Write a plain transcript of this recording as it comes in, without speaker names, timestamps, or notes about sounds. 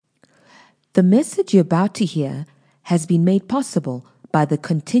The message you're about to hear has been made possible by the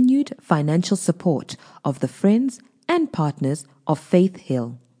continued financial support of the friends and partners of Faith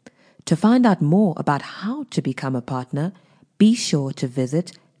Hill. To find out more about how to become a partner, be sure to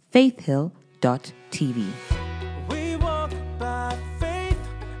visit faithhill.tv. We walk by faith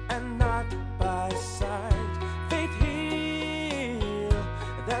and not by sight. Faith Hill,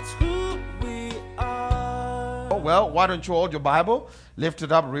 that's who we are. Well, why don't you hold your Bible, lift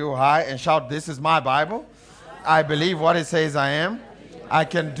it up real high and shout, "This is my Bible. I believe what it says I am. I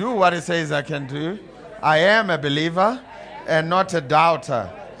can do what it says I can do. I am a believer and not a doubter,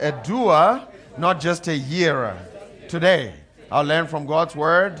 a doer, not just a hearer." Today, I'll learn from God's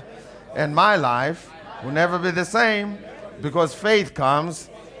word, and my life will never be the same, because faith comes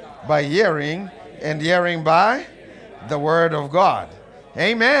by hearing, and hearing by the word of God.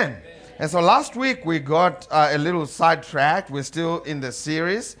 Amen. And so last week we got a little sidetracked. We're still in the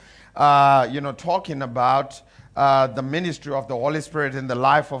series, talking about the ministry of the Holy Spirit in the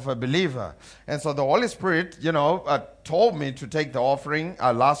life of a believer. And so the Holy Spirit, told me to take the offering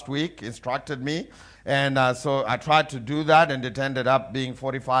last week, instructed me. And so I tried to do that, and it ended up being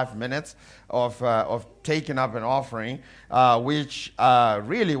 45 minutes of taking up an offering, which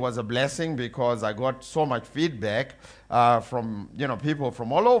really was a blessing, because I got so much feedback from people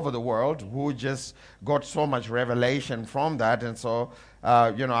from all over the world who just got so much revelation from that. And so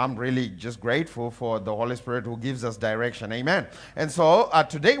I'm really just grateful for the Holy Spirit who gives us direction. Amen. And so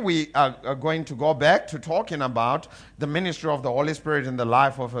today we are going to go back to talking about the ministry of the Holy Spirit in the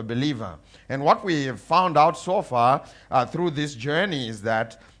life of a believer. And what we have found out so far through this journey is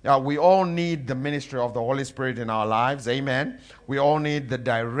that we all need the ministry of the Holy Spirit in our lives. Amen. We all need the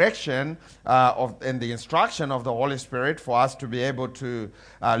direction and the instruction of the Holy Spirit for us to be able to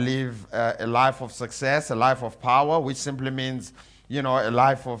live a life of success, a life of power, which simply means, a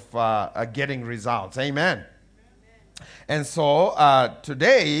life of getting results. Amen. And so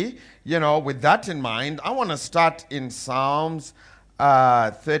today, with that in mind, I want to start in Psalms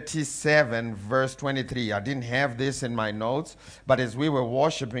 37 verse 23. I didn't have this in my notes, but as we were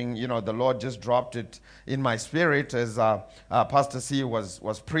worshiping, the Lord just dropped it in my spirit as Pastor C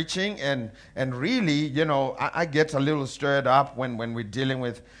was preaching, and really, I get a little stirred up when we're dealing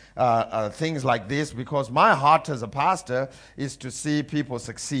with things like this, because my heart as a pastor is to see people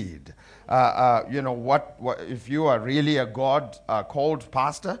succeed. What if you are really a God called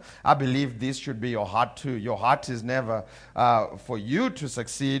pastor, I believe this should be your heart too. Your heart is never for you to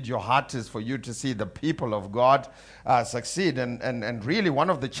succeed. Your heart is for you to see the people of God succeed. And really, one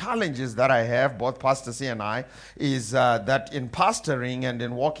of the challenges that I have, both Pastor C and I, is that in pastoring and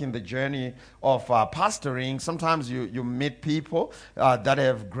in walking the journey of pastoring, sometimes you meet people that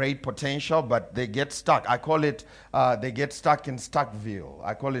have great potential, but they get stuck. I call it they get stuck in Stuckville.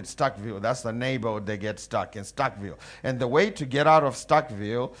 I call it Stuckville. That's the neighborhood. They get stuck in Stuckville. And the way to get out of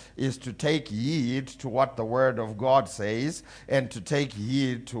Stuckville is to take heed to what the Word of God says, and to take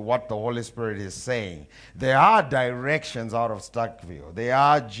heed to what the Holy Spirit is saying. There are directions out of Stuckville. There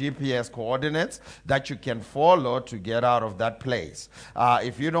are GPS coordinates that you can follow to get out of that place.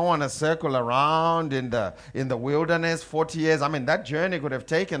 If you don't want to circle around in the wilderness 40 years, that journey could have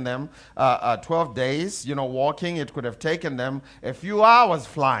taken them 12 days, walking. It could have taken them a few hours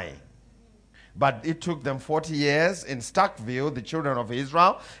flying. But it took them 40 years in Stuckville, the children of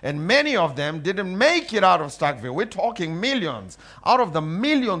Israel, and many of them didn't make it out of Stuckville. We're talking millions. Out of the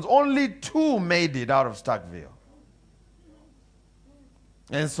millions, only 2 made it out of Stuckville.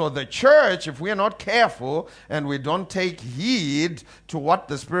 And so the church, if we're not careful and we don't take heed to what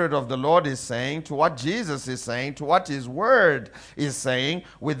the Spirit of the Lord is saying, to what Jesus is saying, to what His Word is saying,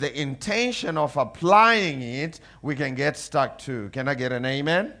 with the intention of applying it, we can get stuck too. Can I get an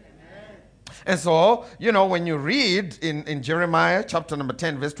amen? And so, when you read in Jeremiah chapter number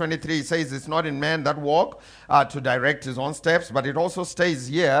 10, verse 23, it says, "It's not in man that walk to direct his own steps," but it also stays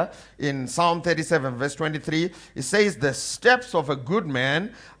here in Psalm 37, verse 23, it says, "The steps of a good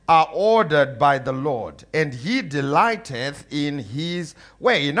man are ordered by the Lord, and He delighteth in His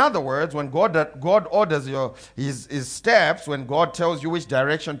way." In other words, when God orders his steps, when God tells you which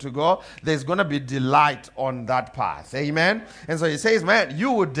direction to go, there's going to be delight on that path. Amen. And so He says, man,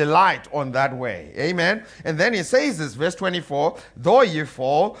 you would delight on that way. Amen. And then He says this, verse 24, "Though ye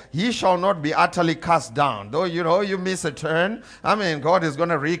fall, ye shall not be utterly cast down." Though you miss a turn, God is going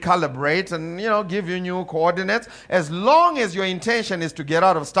to recalibrate and give you new coordinates. As long as your intention is to get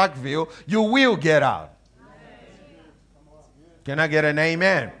out of Stuckville, you will get out. Can I get an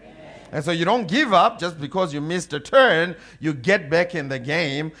amen? And so you don't give up just because you missed a turn. You get back in the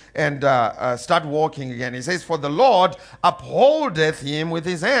game and start walking again. He says, for the Lord upholdeth him with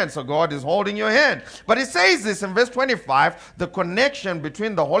his hand. So God is holding your hand. But he says this in verse 25, the connection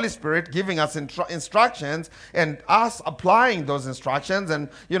between the Holy Spirit giving us instructions and us applying those instructions and,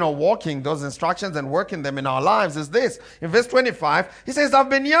 walking those instructions and working them in our lives is this. In verse 25, he says, I've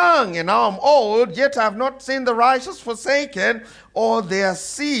been young and now I'm old, yet I have not seen the righteous forsaken or their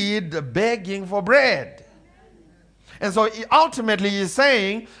seed begging for bread. And so ultimately he's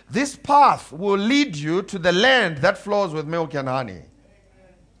saying this path will lead you to the land that flows with milk and honey.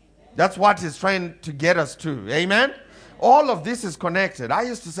 That's what he's trying to get us to. Amen? All of this is connected. I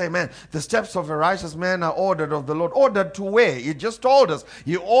used to say, man, the steps of a righteous man are ordered of the Lord. Ordered to where? He just told us.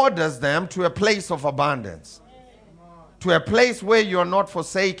 He orders them to a place of abundance. To a place where you are not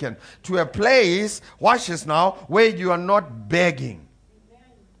forsaken. To a place, watch this now, where you are not begging.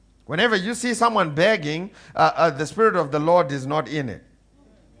 Whenever you see someone begging, the Spirit of the Lord is not in it.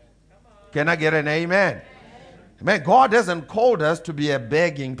 Can I get an amen? Man, God hasn't called us to be a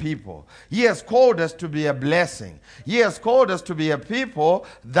begging people. He has called us to be a blessing. He has called us to be a people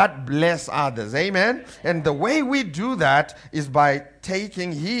that bless others. Amen? And the way we do that is by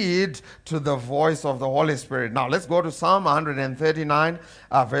taking heed to the voice of the Holy Spirit. Now, let's go to Psalm 139,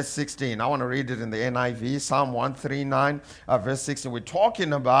 verse 16. I want to read it in the NIV. Psalm 139, verse 16. We're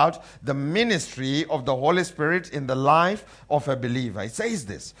talking about the ministry of the Holy Spirit in the life of a believer. It says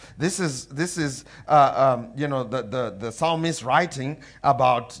this. This is the psalmist writing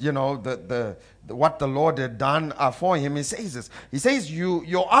about, what the Lord had done for him. He says this. He says,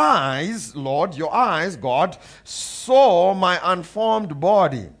 your eyes, Lord, your eyes, God, saw my unformed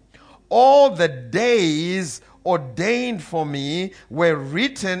body. All the days ordained for me were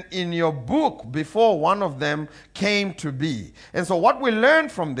written in your book before one of them came to be. And so what we learn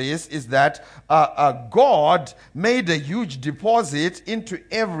from this is that God made a huge deposit into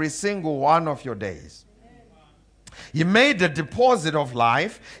every single one of your days. He made a deposit of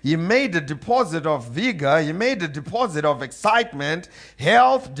life. He made a deposit of vigor. He made a deposit of excitement,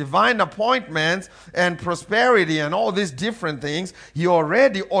 health, divine appointments, and prosperity, and all these different things. He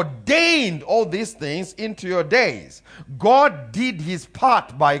already ordained all these things into your days. God did his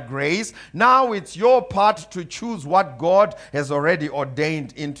part by grace. Now it's your part to choose what God has already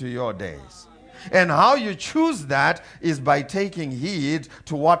ordained into your days. And how you choose that is by taking heed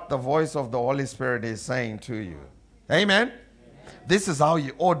to what the voice of the Holy Spirit is saying to you. Amen? This is how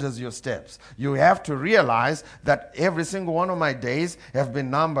he orders your steps. You have to realize that every single one of my days have been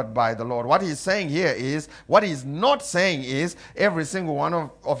numbered by the Lord. What he's saying here is, what he's not saying is, every single one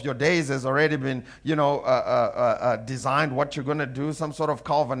of your days has already been, designed what you're going to do, some sort of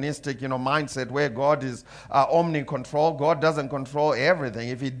Calvinistic, mindset where God is omni-control. God doesn't control everything.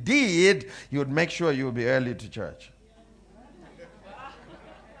 If he did, he would make sure you would be early to church.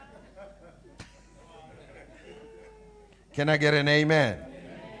 Can I get an amen?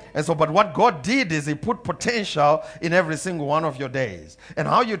 Amen? And so, but what God did is he put potential in every single one of your days. And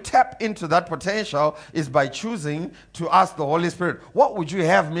how you tap into that potential is by choosing to ask the Holy Spirit, what would you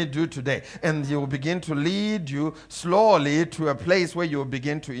have me do today? And he will begin to lead you slowly to a place where you will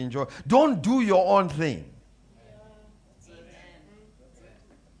begin to enjoy. Don't do your own thing.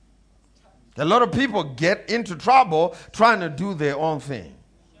 A lot of people get into trouble trying to do their own thing.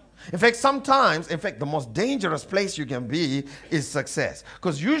 In fact, sometimes, the most dangerous place you can be is success.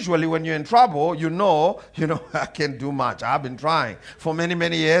 Because usually when you're in trouble, you know, I can't do much. I've been trying for many,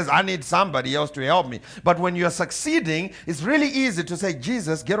 many years. I need somebody else to help me. But when you're succeeding, it's really easy to say,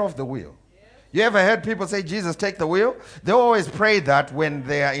 Jesus, get off the wheel. You ever heard people say, Jesus, take the wheel? They always pray that when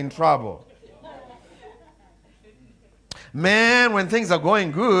they are in trouble. Man, when things are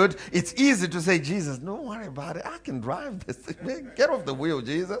going good, it's easy to say, Jesus, don't worry about it. I can drive this thing. Man, get off the wheel,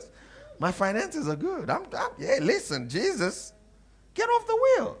 Jesus. My finances are good. Hey, listen, Jesus, get off the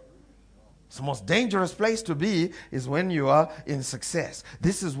wheel. It's the most dangerous place to be is when you are in success.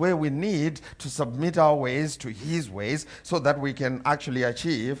 This is where we need to submit our ways to his ways so that we can actually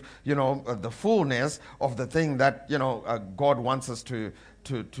achieve, the fullness of the thing that, God wants us to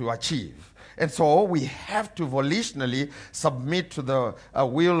achieve. And so we have to volitionally submit to the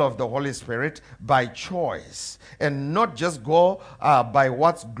will of the Holy Spirit by choice and not just go by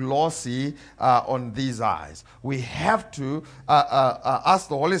what's glossy on these eyes. We have to ask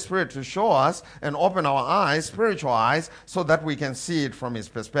the Holy Spirit to show us and open our eyes, spiritual eyes, so that we can see it from his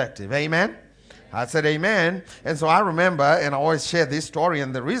perspective. Amen? I said amen. And so I remember, and I always share this story,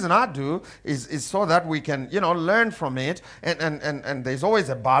 and the reason I do is so that we can, learn from it. And there's always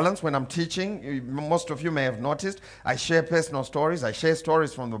a balance when I'm teaching. Most of you may have noticed, I share personal stories. I share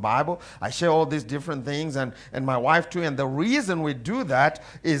stories from the Bible. I share all these different things, and my wife too. And the reason we do that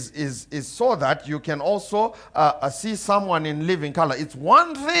is so that you can also see someone in living color. It's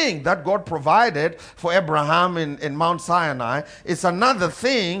one thing that God provided for Abraham in Mount Sinai. It's another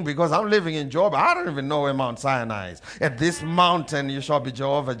thing, because I'm living in Job. I don't even know where Mount Sinai is. At this mountain you shall be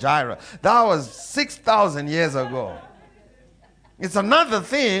Jehovah Jireh. That was 6,000 years ago. It's another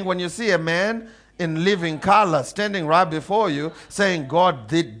thing when you see a man in living color standing right before you saying, God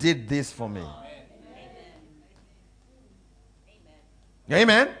did this for me.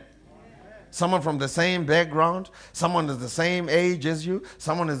 Amen. Someone from the same background, someone is the same age as you,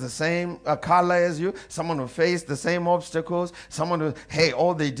 someone is the same color as you, someone who faced the same obstacles, someone who, hey,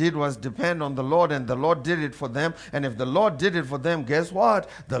 all they did was depend on the Lord, and the Lord did it for them. And if the Lord did it for them, guess what?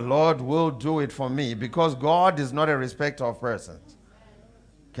 The Lord will do it for me, because God is not a respecter of persons.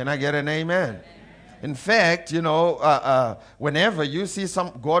 Can I get an amen? In fact, whenever you see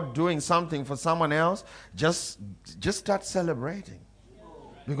God doing something for someone else, just start celebrating.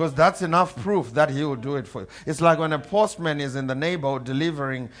 Because that's enough proof that he will do it for you. It's like when a postman is in the neighborhood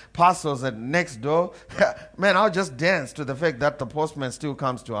delivering parcels at next door. Man, I'll just dance to the fact that the postman still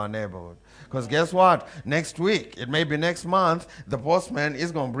comes to our neighborhood. Because guess what? Next week, it may be next month, the postman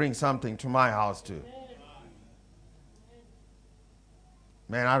is going to bring something to my house too.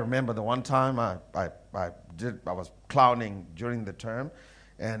 Man, I remember the one time I was clowning during the term,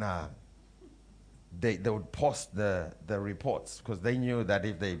 and they would post the reports, because they knew that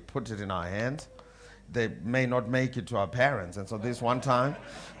if they put it in our hands, they may not make it to our parents. And so this one time,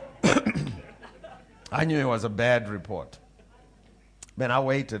 I knew it was a bad report. Man, I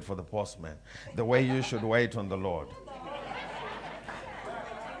waited for the postman the way you should wait on the Lord.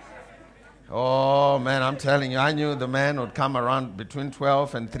 Oh, man, I'm telling you, I knew the man would come around between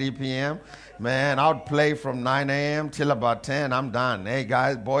 12 and 3 p.m. Man, I would play from 9 a.m. till about 10. I'm done. Hey,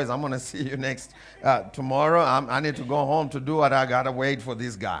 guys, boys, I'm going to see you tomorrow. I need to go home to do what I got to wait for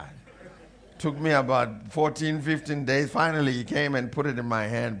this guy. Took me about 14, 15 days. Finally, he came and put it in my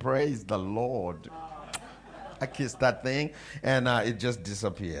hand. Praise the Lord. I kissed that thing, and it just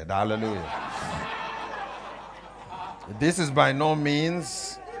disappeared. Hallelujah. This is by no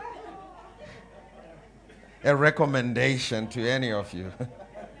means a recommendation to any of you.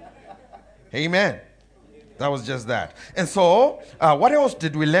 Amen. That was just that. And so, what else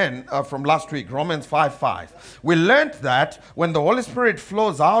did we learn from last week? Romans 5:5. We learned that when the Holy Spirit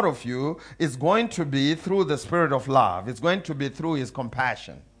flows out of you, it's going to be through the Spirit of love. It's going to be through His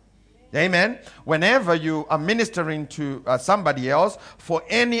compassion. Amen. Whenever you are ministering to somebody else for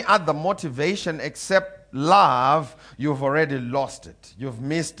any other motivation except love, you've already lost it. You've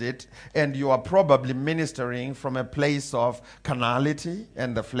missed it, and you are probably ministering from a place of carnality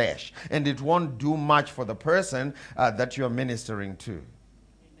and the flesh, and it won't do much for the person that you are ministering to. Amen.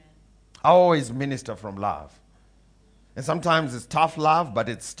 I always minister from love, and sometimes it's tough love, but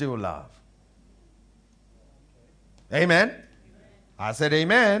it's still love. Amen. I said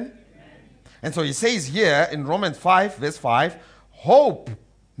amen. And so he says here in Romans 5, verse 5, hope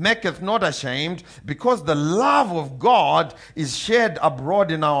maketh not ashamed, because the love of God is shed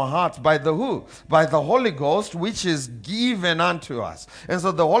abroad in our hearts by the who? By the Holy Ghost, which is given unto us. And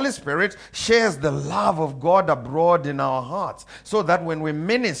so the Holy Spirit shares the love of God abroad in our hearts, so that when we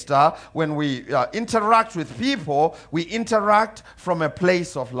minister, when we interact with people, we interact from a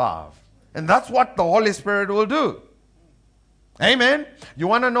place of love. And that's what the Holy Spirit will do. Amen. You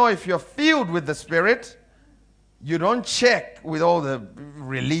want to know if you're filled with the Spirit? You don't check with all the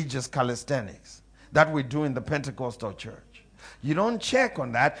religious calisthenics that we do in the Pentecostal church. You don't check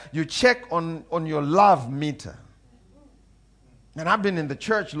on that. You check on your love meter. And I've been in the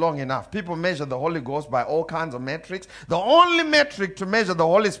church long enough. People measure the Holy Ghost by all kinds of metrics. The only metric to measure the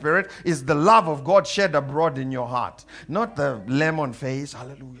Holy Spirit is the love of God shed abroad in your heart. Not the lemon face.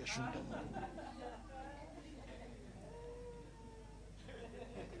 Hallelujah.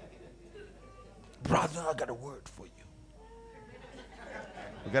 Brother, I got a word for you.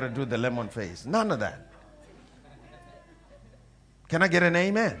 We got to do the lemon face. None of that. Can I get an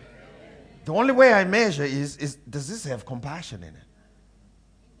amen? The only way I measure is does this have compassion in it?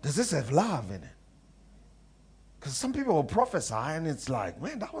 Does this have love in it? Because some people will prophesy and it's like,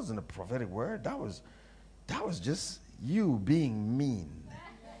 man, that wasn't a prophetic word. That was just you being mean.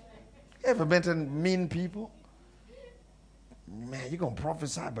 You ever been to mean people? Man, you're going to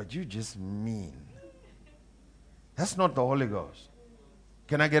prophesy, but you just mean. That's not the Holy Ghost.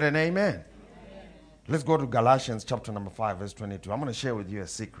 Can I get an amen? Let's go to Galatians chapter number 5, verse 22. I'm going to share with you a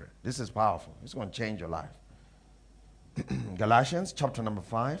secret. This is powerful. It's going to change your life. Galatians chapter number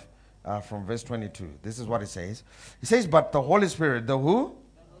 5, from verse 22. This is what it says. It says, but the Holy Spirit, the who?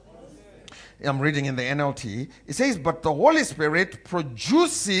 I'm reading in the NLT. It says, but the Holy Spirit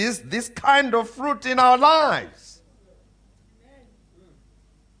produces this kind of fruit in our lives.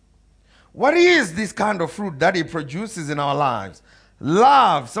 What is this kind of fruit that He produces in our lives?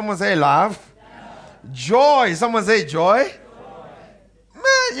 Love. Someone say love. Joy. Someone say joy.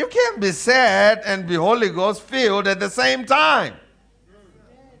 Man, you can't be sad and be Holy Ghost filled at the same time.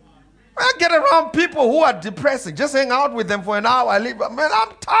 I get around people who are depressing. Just hang out with them for an hour. I leave. Man,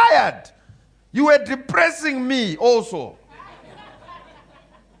 I'm tired. You were depressing me also.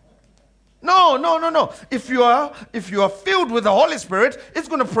 No. If you are filled with the Holy Spirit, it's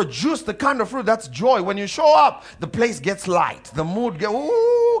going to produce the kind of fruit that's joy. When you show up, the place gets light. The mood gets,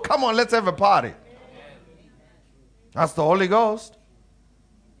 ooh, come on, let's have a party. That's the Holy Ghost.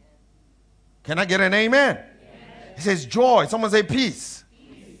 Can I get an amen? He says joy. Someone say peace.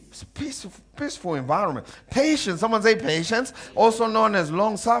 It's a peaceful environment. Patience. Someone say patience. Also known as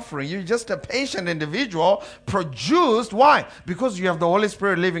long suffering. You're just a patient individual produced. Why? Because you have the Holy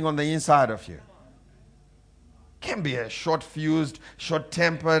Spirit living on the inside of you. Can't be a short-fused,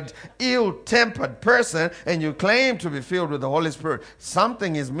 short-tempered, ill-tempered person and you claim to be filled with the Holy Spirit.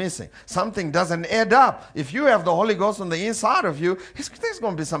 Something is missing. Something doesn't add up. If you have the Holy Ghost on the inside of you, there's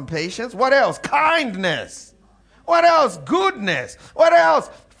going to be some patience. What else? Kindness. What else? Goodness. What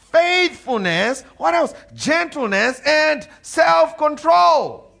else? Faithfulness. What else? Gentleness and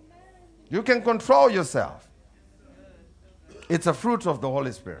self-control. You can control yourself. It's a fruit of the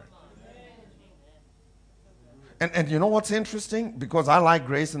Holy Spirit. And you know what's interesting? Because I like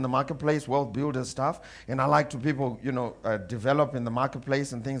grace in the marketplace, wealth builder stuff, and I like to people, develop in the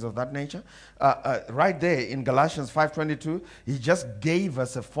marketplace and things of that nature. Right there in Galatians 5:22, he just gave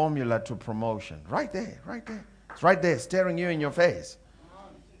us a formula to promotion. Right there. It's right there, staring you in your face.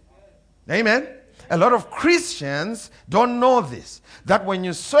 Amen. A lot of Christians don't know this, that when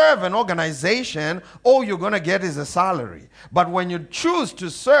you serve an organization, all you're going to get is a salary. But when you choose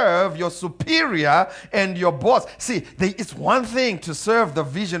to serve your superior and your boss, see, it's one thing to serve the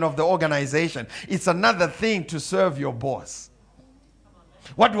vision of the organization. It's another thing to serve your boss.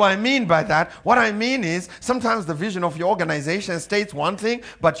 What do I mean by that? What I mean is sometimes the vision of your organization states one thing,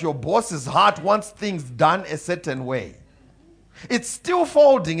 but your boss's heart wants things done a certain way. It's still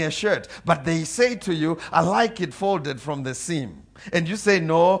folding a shirt, but they say to you, I like it folded from the seam. And you say,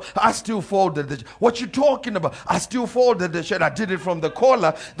 no, I still folded the shirt. What you talking about? I still folded the shirt. I did it from the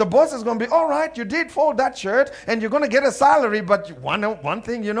collar. The boss is going to be, all right, you did fold that shirt and you're going to get a salary, but one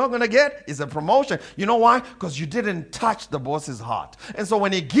thing you're not going to get is a promotion. You know why? Because you didn't touch the boss's heart. And so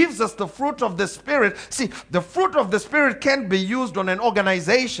when he gives us the fruit of the Spirit, see, the fruit of the Spirit can't be used on an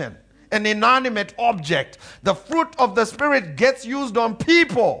organization, an inanimate object. The fruit of the Spirit gets used on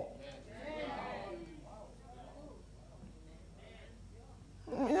people.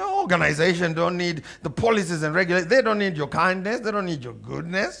 Your organization don't need the policies and regulations. They don't need your kindness. They don't need your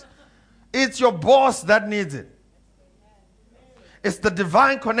goodness. It's your boss that needs it. It's the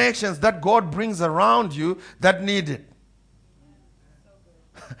divine connections that God brings around you that need it.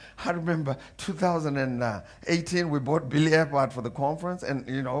 I remember 2018, we bought Billy Airport for the conference,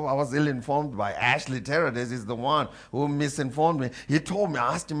 and I was ill-informed by Ashley Terrades. He's the one who misinformed me. He told me,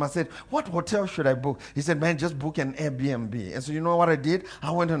 I asked him, I said, what hotel should I book? He said, man, just book an Airbnb. And so you know what I did?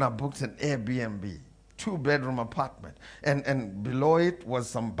 I went and I booked an Airbnb, 2-bedroom apartment. And below it was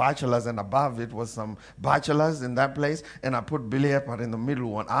some bachelors, and above it was some bachelors in that place. And I put Billy Airport in the middle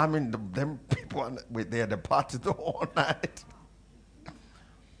one. I mean, them people, they had a party the whole night.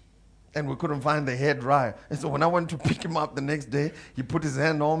 And we couldn't find the hair dryer. And so when I went to pick him up the next day, he put his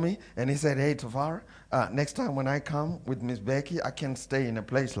hand on me and he said, hey, Tafara, next time when I come with Miss Becky, I can't stay in a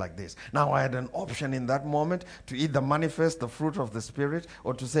place like this. Now I had an option in that moment to either manifest the fruit of the Spirit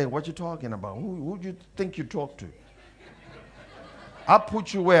or to say, what you talking about? Who do you think you talk to? I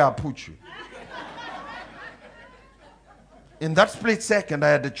put you where I put you. In that split second, I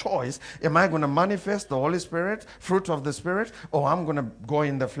had the choice. Am I going to manifest the Holy Spirit, fruit of the Spirit, or I'm going to go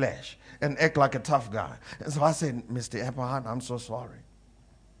in the flesh and act like a tough guy? And so I said, Mr. Epperhart, I'm so sorry.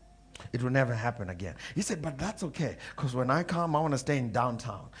 It will never happen again. He said, but that's okay, because when I come, I want to stay in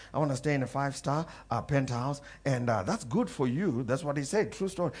downtown. I want to stay in a 5-star penthouse, and that's good for you. That's what he said, true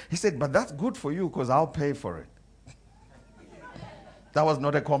story. He said, but that's good for you because I'll pay for it. That was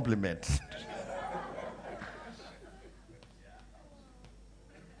not a compliment.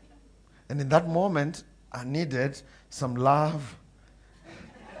 And in that moment, I needed some love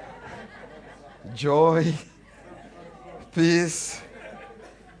joy, peace,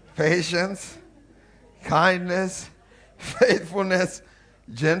 patience, kindness, faithfulness,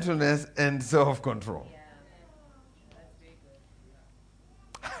 gentleness, and self-control.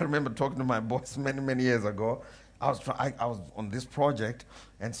 I remember talking to my boss many years ago. I was on this project,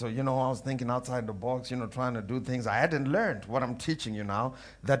 and so, I was thinking outside the box, trying to do things. I hadn't learned what I'm teaching you now,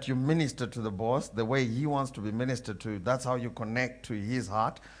 that you minister to the boss the way he wants to be ministered to. That's how you connect to his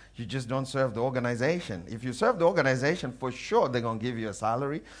heart. You just don't serve the organization. If you serve the organization, for sure they're going to give you a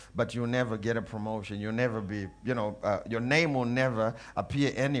salary, but you'll never get a promotion. You'll never be, your name will never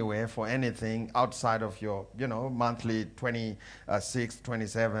appear anywhere for anything outside of your, monthly 26th,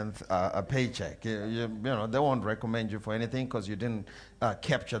 27th paycheck. They won't recommend you for anything because you didn't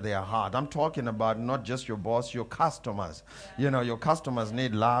capture their heart. I'm talking about not just your boss, your customers. Your customers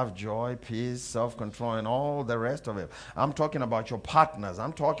need love, joy, peace, self-control, and all the rest of it. I'm talking about your partners.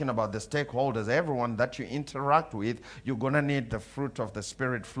 I'm talking about the stakeholders, everyone that you interact with. You're going to need the fruit of the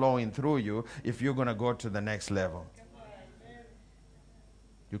Spirit flowing through you if you're going to go to the next level.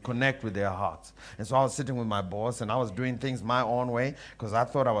 You connect with their hearts. And so I was sitting with my boss, and I was doing things my own way because I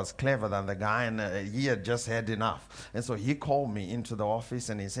thought I was clever than the guy, and he had just had enough. And so he called me into the office,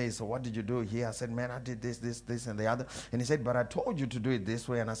 and he says, "So what did you do here?" I said, "Man, I did this, and the other." And he said, "But I told you to do it this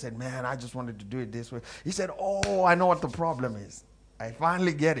way." And I said, "Man, I just wanted to do it this way." He said, "Oh, I know what the problem is. I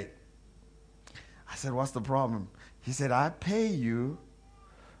finally get it." I said, "What's the problem?" He said, "I pay you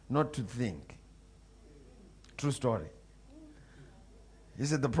not to think." True story. He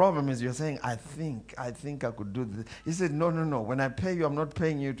said, "The problem is you're saying, I think I could do this." He said, no. When I pay you, I'm not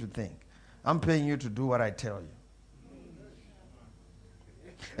paying you to think. I'm paying you to do what I tell you.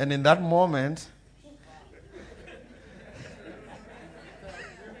 And in that moment,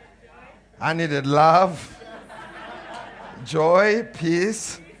 I needed love, joy,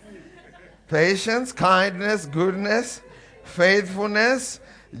 peace, patience, kindness, goodness, faithfulness,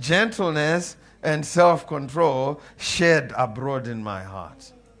 gentleness, and self-control shed abroad in my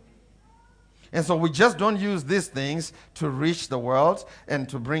heart. And so we just don't use these things to reach the world and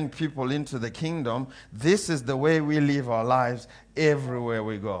to bring people into the kingdom. This is the way we live our lives everywhere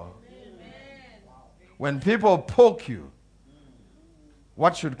we go. Amen. When people poke you,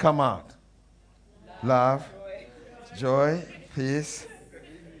 what should come out? Love, joy, peace,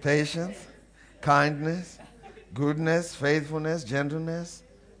 patience, kindness, goodness, faithfulness, gentleness,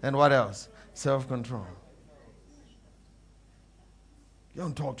 and what else? Self-control. You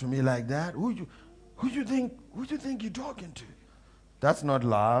don't talk to me like that. Who you think you're talking to? That's not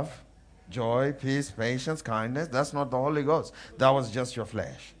love, joy, peace, patience, kindness. That's not the Holy Ghost. That was just your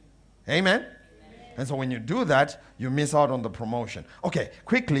flesh. Amen? And so when you do that, you miss out on the promotion. Okay,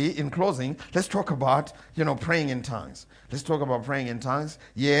 quickly, in closing, let's talk about, praying in tongues. Let's talk about praying in tongues.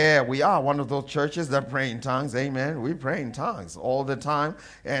 Yeah, we are one of those churches that pray in tongues. Amen. We pray in tongues all the time.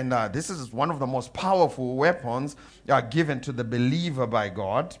 And this is one of the most powerful weapons given to the believer by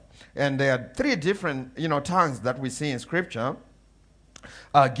God. And there are three different, tongues that we see in Scripture.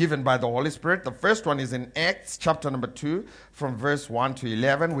 Given by the Holy Spirit. The first one is in Acts chapter number 2 from verse 1 to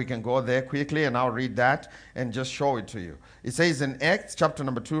 11. We can go there quickly and I'll read that and just show it to you. It says in Acts chapter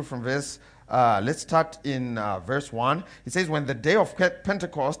number 2 from verse let's start in verse 1. It says, "When the day of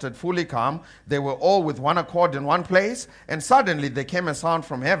Pentecost had fully come, they were all with one accord in one place, and suddenly there came a sound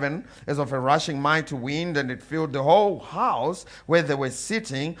from heaven as of a rushing mighty wind, and it filled the whole house where they were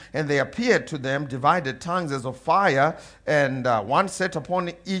sitting, and there appeared to them divided tongues as of fire, and one sat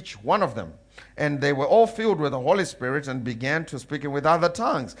upon each one of them. And they were all filled with the Holy Spirit and began to speak with other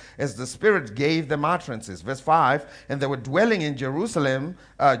tongues as the Spirit gave them utterances." Verse 5, "And they were dwelling in Jerusalem,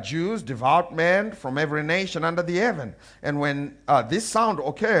 Jews, devout men from every nation under the heaven. And when this sound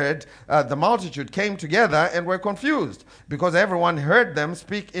occurred, the multitude came together and were confused because everyone heard them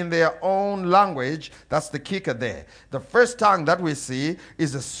speak in their own language." That's the kicker there. The first tongue that we see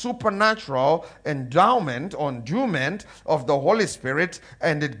is a supernatural endowment or endowment of the Holy Spirit,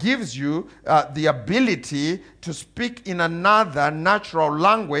 and it gives you the ability to speak in another natural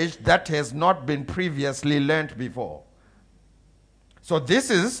language that has not been previously learned before. So this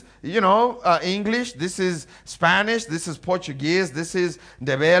is, English, this is Spanish, this is Portuguese, this is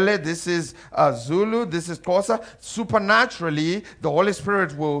Ndebele, this is Zulu, this is Xhosa. Supernaturally, the Holy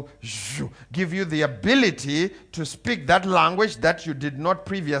Spirit will give you the ability to speak that language that you did not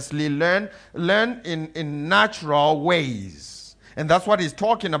previously learn in natural ways. And that's what he's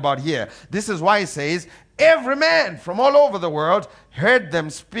talking about here. This is why he says, every man from all over the world heard them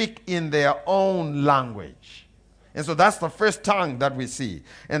speak in their own language. And so that's the first tongue that we see.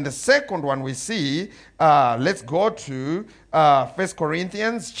 And the second one we see, let's go to 1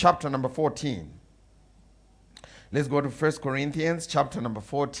 Corinthians chapter number 14. Let's go to 1 Corinthians chapter number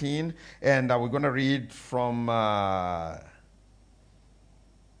 14, and we're going to read from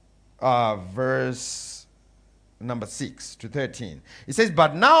verse number 6 to 13. It says,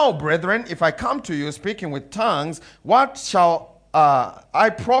 "But now, brethren, if I come to you speaking with tongues, what shall I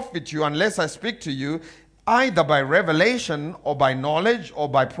profit you unless I speak to you either by revelation or by knowledge or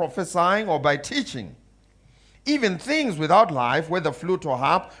by prophesying or by teaching? Even things without life, whether flute or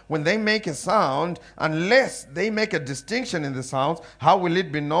harp, when they make a sound, unless they make a distinction in the sounds, how will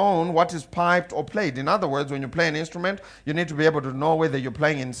it be known what is piped or played?" In other words, when you play an instrument, you need to be able to know whether you're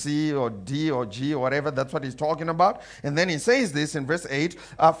playing in C or D or G or whatever. That's what he's talking about. And then he says this in verse 8,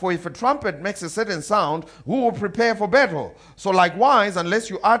 "For if a trumpet makes a certain sound, who will prepare for battle? So likewise, unless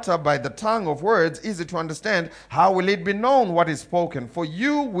you utter by the tongue of words easy to understand, how will it be known what is spoken? For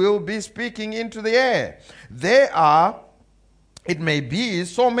you will be speaking into the air. There are, it may be,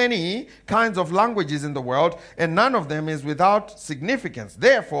 so many kinds of languages in the world, and none of them is without significance.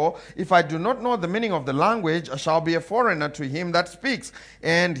 Therefore, if I do not know the meaning of the language, I shall be a foreigner to him that speaks,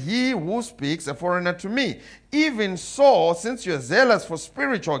 and he who speaks a foreigner to me. Even so, since you're zealous for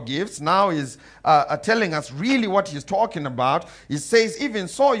spiritual gifts," now he's telling us really what he's talking about. He says, "Even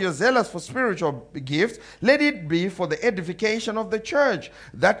so, you're zealous for spiritual gifts. Let it be for the edification of the church,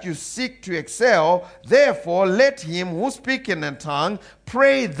 that you seek to excel. Therefore, let him who speaks in a tongue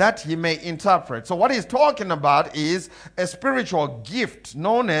pray that he may interpret." So what he's talking about is a spiritual gift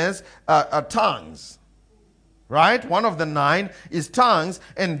known as tongues. Right? One of the 9 is tongues.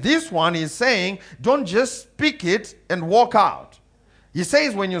 And this one is saying, don't just speak it and walk out. He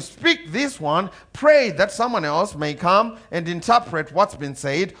says, when you speak this one, pray that someone else may come and interpret what's been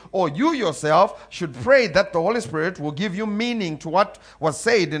said, or you yourself should pray that the Holy Spirit will give you meaning to what was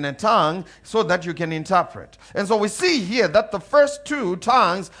said in a tongue so that you can interpret. And so we see here that the first 2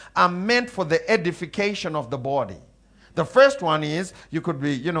 tongues are meant for the edification of the body. The first one is, you could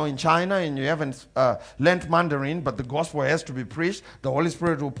be, in China and you haven't learned Mandarin, but the gospel has to be preached. The Holy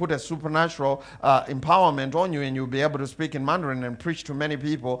Spirit will put a supernatural empowerment on you, and you'll be able to speak in Mandarin and preach to many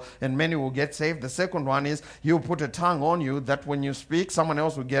people, and many will get saved. The second one is, you'll put a tongue on you that when you speak, someone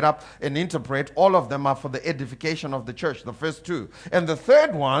else will get up and interpret. All of them are for the edification of the church, the first 2. And the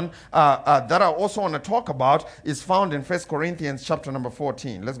third one that I also want to talk about is found in 1 Corinthians chapter number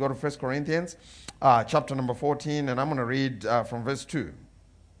 14. Let's go to 1 Corinthians. Chapter number 14, and I'm going to read from verse 2.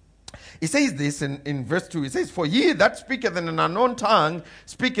 It says this in verse 2. It says, "For he that speaketh in an unknown tongue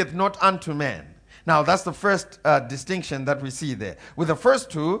speaketh not unto man." Now, that's the first distinction that we see there. With the first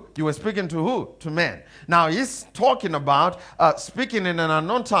 2, you were speaking to who? To men. Now, he's talking about speaking in an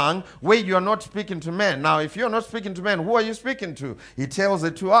unknown tongue where you are not speaking to men. Now, if you're not speaking to men, who are you speaking to? He tells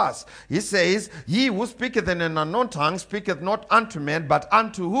it to us. He says, "He who speaketh in an unknown tongue speaketh not unto men, but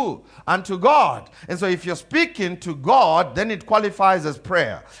unto who? Unto God." And so if you're speaking to God, then it qualifies as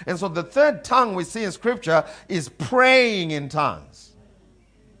prayer. And so the third tongue we see in Scripture is praying in tongues.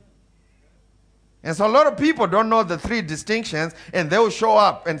 And so a lot of people don't know the 3 distinctions, and they'll show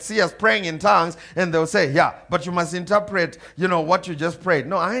up and see us praying in tongues, and they'll say, "Yeah, but you must interpret, what you just prayed."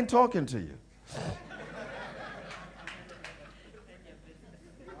 No, I ain't talking to you.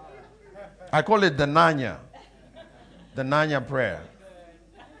 I call it the Nanya prayer.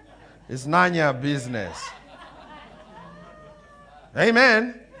 It's Nanya business.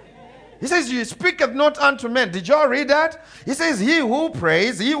 Amen. He says, "You speaketh not unto men." Did y'all read that? He says, "He who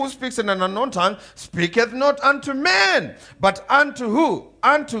prays, he who speaks in an unknown tongue, speaketh not unto men, but unto who?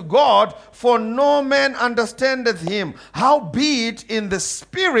 Unto God, for no man understandeth him. Howbeit in the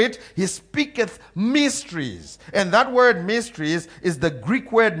Spirit he speaketh mysteries." And that word mysteries is the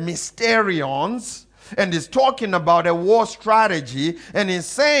Greek word mysterions. And he's talking about a war strategy, and he's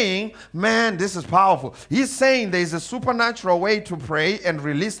saying, man, this is powerful. He's saying there's a supernatural way to pray and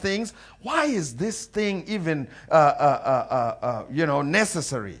release things. Why is this thing even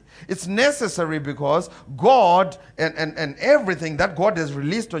necessary? It's necessary because God and everything that God has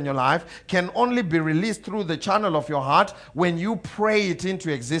released on your life can only be released through the channel of your heart when you pray it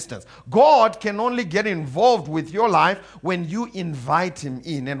into existence. God can only get involved with your life when you invite him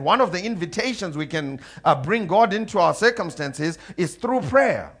in. And one of the invitations we can bring God into our circumstances is through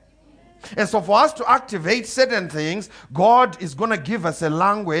prayer. And so for us to activate certain things, God is going to give us a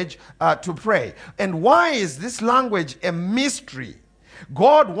language to pray. And why is this language a mystery?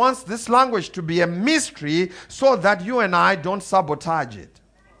 God wants this language to be a mystery so that you and I don't sabotage it.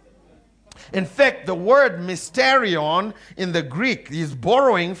 In fact, the word mysterion in the Greek is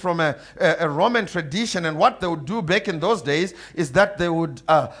borrowing from a Roman tradition. And what they would do back in those days is that they would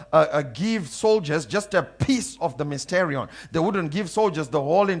give soldiers just a piece of the mysterion. They wouldn't give soldiers the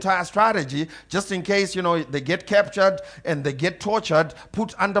whole entire strategy, just in case, they get captured and they get tortured,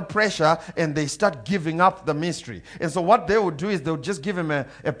 put under pressure, and they start giving up the mystery. And so what they would do is they would just give him a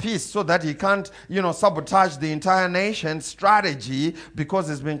piece so that he can't, sabotage the entire nation's strategy, because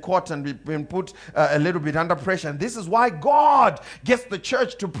it's been caught and been put a little bit under pressure. And this is why God gets the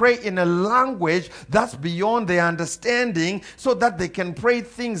church to pray in a language that's beyond their understanding, so that they can pray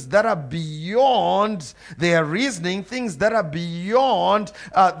things that are beyond their reasoning, things that are beyond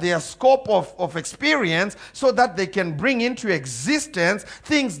their scope of experience, so that they can bring into existence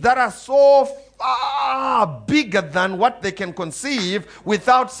things that are so far bigger than what they can conceive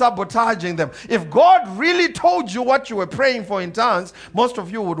without sabotaging them. If God really told you what you were praying for in tongues, most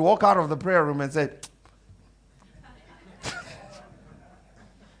of you would walk out of the prayer room and say,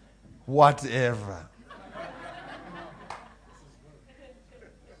 whatever.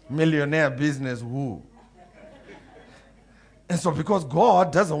 Millionaire business, who? And so because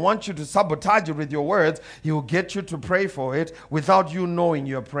God doesn't want you to sabotage it with your words, He will get you to pray for it without you knowing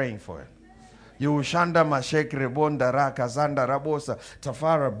you're praying for it. You shanda mashek rebonda raka zanda rabosa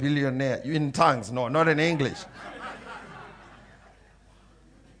Tafara billionaire. In tongues, no, not in English.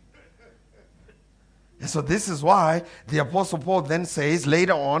 And so this is why the Apostle Paul then says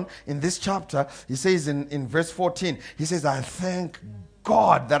later on in this chapter, he says in verse 14, he says, I thank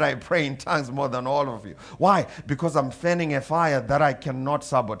God that I pray in tongues more than all of you. Why? Because I'm fanning a fire that I cannot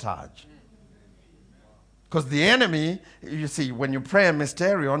sabotage. Because the enemy, you see, when you pray a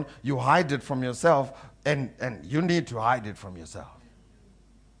mysterion, you hide it from yourself, and you need to hide it from yourself.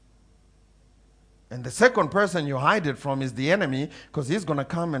 And the second person you hide it from is the enemy, because he's going to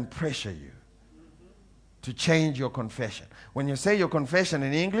come and pressure you to change your confession. When you say your confession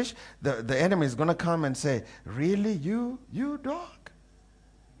in English, the enemy is going to come and say, really, you dog?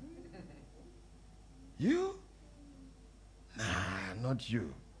 You? Nah, not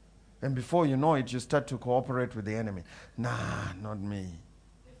you. And before you know it, you start to cooperate with the enemy. Nah, not me.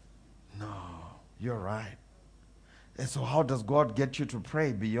 No, you're right. And so how does God get you to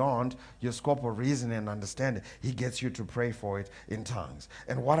pray beyond your scope of reasoning and understanding? He gets you to pray for it in tongues.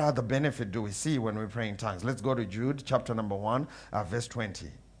 And what other benefit do we see when we pray in tongues? Let's go to Jude, chapter number 1, verse 20.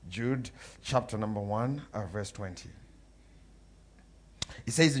 Jude, chapter number 1, verse 20.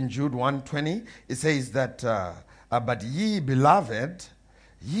 It says in Jude 1:20, it says that, but ye beloved,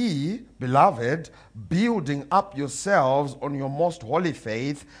 building up yourselves on your most holy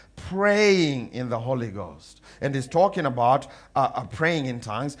faith, praying in the Holy Ghost. And he's talking about praying in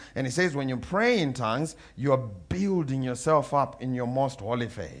tongues. And he says when you pray in tongues, you're building yourself up in your most holy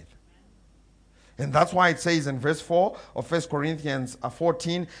faith. And that's why it says in verse 4 of 1 Corinthians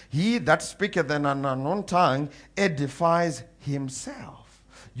 14, he that speaketh in an unknown tongue edifies himself.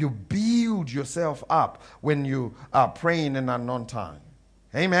 You build yourself up when you are praying in an unknown tongue.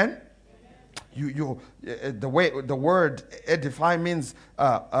 Amen? The word edify means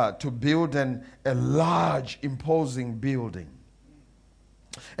to build a large, imposing building.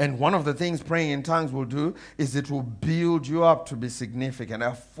 And one of the things praying in tongues will do is it will build you up to be significant,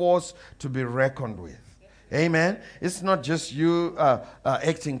 a force to be reckoned with. Amen? It's not just you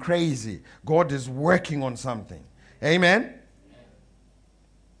acting crazy. God is working on something. Amen?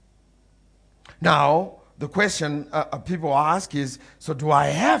 Now, the question people ask is, so do I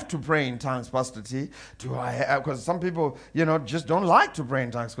have to pray in tongues, Pastor T? Because some people, just don't like to pray in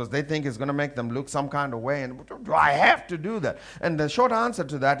tongues because they think it's going to make them look some kind of way. And do I have to do that? And the short answer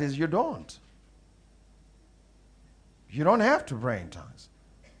to that is you don't. You don't have to pray in tongues.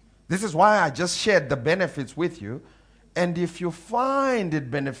 This is why I just shared the benefits with you. And if you find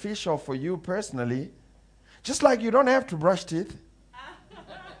it beneficial for you personally, just like you don't have to brush teeth.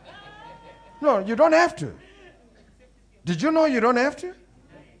 No, you don't have to. Did you know you don't have to?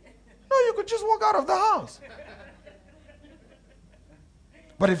 No, you could just walk out of the house.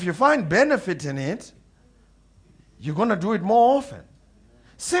 But if you find benefit in it, you're going to do it more often.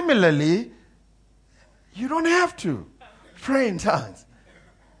 Similarly, you don't have to pray in tongues.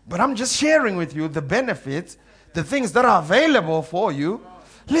 But I'm just sharing with you the benefits, the things that are available for you.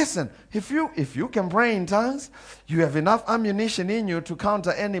 Listen, if you can pray in tongues, you have enough ammunition in you to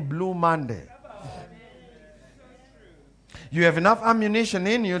counter any Blue Monday. You have enough ammunition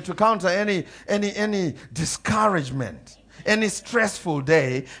in you to counter any discouragement. any stressful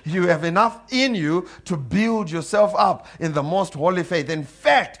day, you have enough in you to build yourself up in the most holy faith. In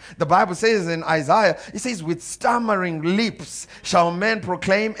fact, the Bible says in Isaiah, it says, with stammering lips shall men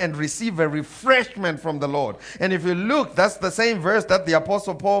proclaim and receive a refreshment from the Lord. And if you look, that's the same verse that the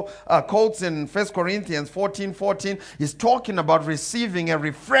Apostle Paul quotes in 1 Corinthians 14:14. He's talking about receiving a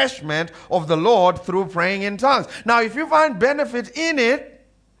refreshment of the Lord through praying in tongues. Now, if you find benefit in it,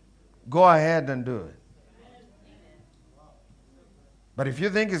 go ahead and do it. But if you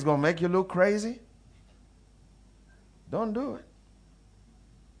think it's going to make you look crazy, don't do it.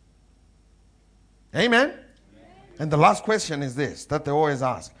 Amen? And the last question is this, that they always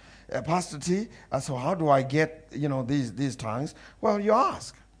ask. Pastor T, so how do I get, these tongues? Well, you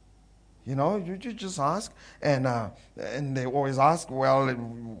ask. You just ask. And they always ask, well,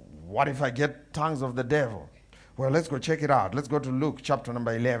 what if I get tongues of the devil? Well, let's go check it out. Let's go to Luke chapter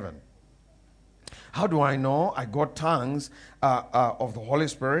number 11. How do I know I got tongues of the Holy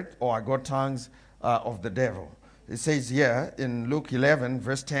Spirit or I got tongues of the devil? It says here in Luke 11,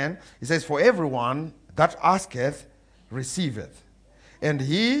 verse 10, it says, for everyone that asketh, receiveth. And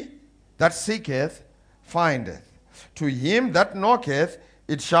he that seeketh, findeth. To him that knocketh,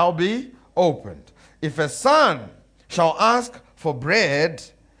 it shall be opened. If a son shall ask for bread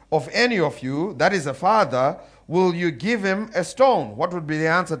of any of you, that is a father, will you give him a stone? What would be the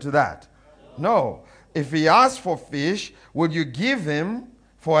answer to that? No. If he asks for fish, would you give him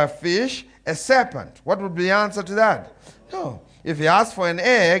for a fish a serpent? What would be the answer to that? No. If he asks for an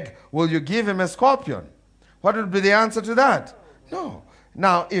egg, will you give him a scorpion? What would be the answer to that? No.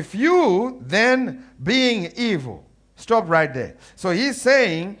 Now, if you then being evil, stop right there. So he's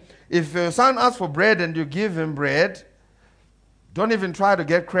saying, if your son asks for bread and you give him bread, don't even try to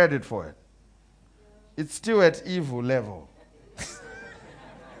get credit for it. It's still at evil level.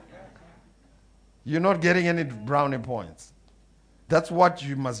 You're not getting any brownie points. That's what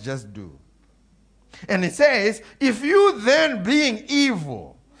you must just do. And it says, if you then being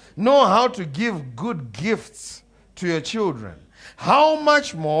evil know how to give good gifts to your children, how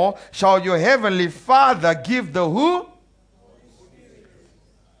much more shall your heavenly Father give the who?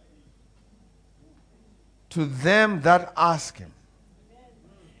 To them that ask him.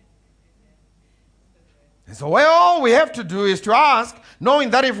 And so all we have to do is to ask, knowing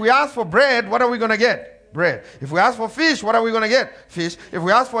that if we ask for bread, what are we going to get? Bread. If we ask for fish, what are we going to get? Fish. If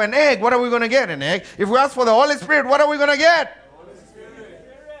we ask for an egg, what are we going to get? An egg. If we ask for the Holy Spirit, what are we going to get? Holy Spirit.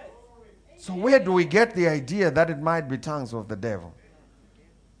 So where do we get the idea that it might be tongues of the devil?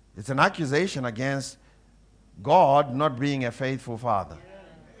 It's an accusation against God not being a faithful father.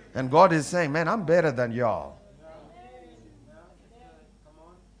 And God is saying, man, I'm better than y'all.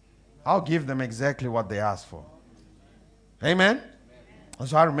 I'll give them exactly what they asked for. Amen? And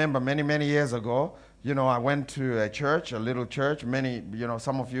so I remember many, many years ago, I went to a church, a little church. Many,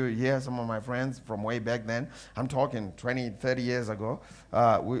 some of you here, some of my friends from way back then. I'm talking 20, 30 years ago.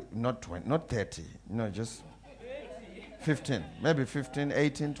 Not 30, just 15. Maybe 15,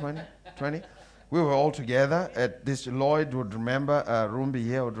 18, 20. We were all together at this. Lloyd would remember, Rumbi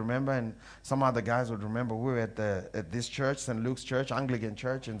here would remember, and some other guys would remember. We were at this church, St. Luke's Church, Anglican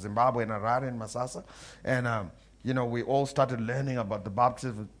Church in Zimbabwe, in Harare, in Masasa. And, we all started learning about the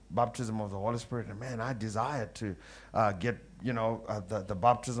baptism of the Holy Spirit. And, man, I desired to get, the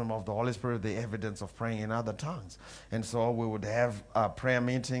baptism of the Holy Spirit, the evidence of praying in other tongues. And so we would have prayer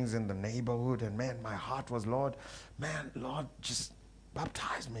meetings in the neighborhood. And, man, my heart was, Lord, just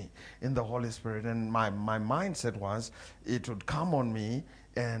baptize me in the Holy Spirit. And my mindset was it would come on me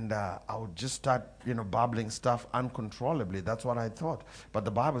and I would just start, babbling stuff uncontrollably. That's what I thought. But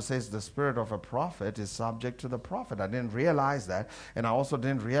the Bible says the spirit of a prophet is subject to the prophet. I didn't realize that. And I also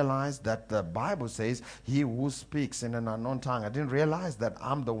didn't realize that the Bible says he who speaks in an unknown tongue. I didn't realize that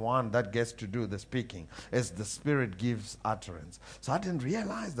I'm the one that gets to do the speaking as the Spirit gives utterance. So I didn't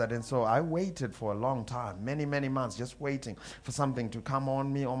realize that. And so I waited for a long time, many, many months, just waiting for something to come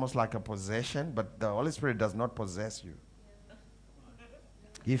on me, almost like a possession. But the Holy Spirit does not possess you.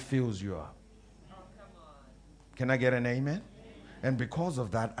 He fills you up. Can I get an amen? And because of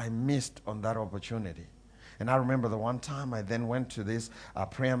that, I missed on that opportunity. And I remember the one time I then went to this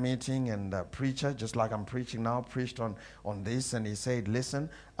prayer meeting, and the preacher, just like I'm preaching now, preached on this, and he said, listen,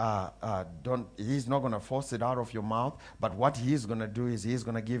 he's not going to force it out of your mouth, but what he's going to do is he's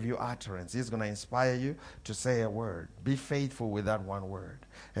going to give you utterance. He's going to inspire you to say a word. Be faithful with that one word.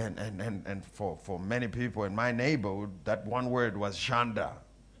 And for many people in my neighborhood, that one word was Shanda.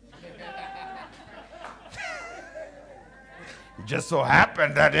 It just so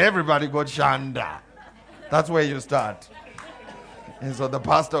happened that everybody got Shanda. That's where you start. And so the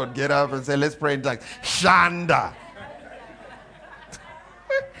pastor would get up and say, let's pray in tongues. Shanda.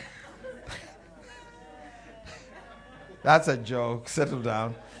 That's a joke. Settle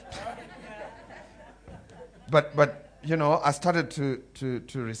down. But I started to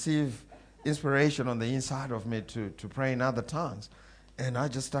receive inspiration on the inside of me to pray in other tongues. And I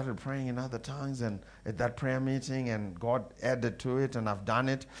just started praying in other tongues and at that prayer meeting, and God added to it, and I've done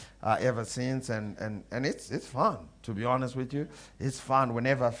it ever since. And it's fun, to be honest with you. It's fun.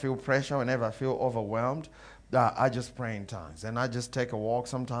 Whenever I feel pressure, whenever I feel overwhelmed, I just pray in tongues. And I just take a walk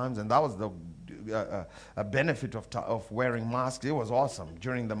sometimes. And that was the a benefit of wearing masks. It was awesome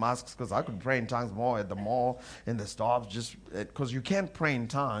during the masks because I could pray in tongues more at the mall, in the stops, just because you can't pray in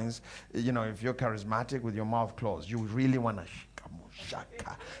tongues, if you're charismatic with your mouth closed. You really want to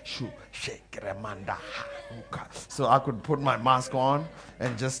so I could put my mask on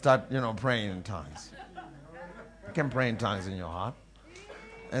and just start, praying in tongues. You can pray in tongues in your heart.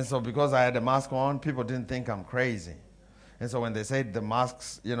 And so because I had a mask on, people didn't think I'm crazy. And so when they said the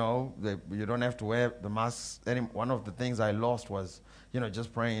masks, you don't have to wear the masks. One of the things I lost was,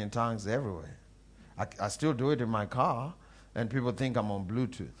 just praying in tongues everywhere. I still do it in my car, and people think I'm on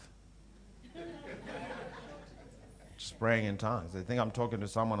Bluetooth. Just praying in tongues. They think I'm talking to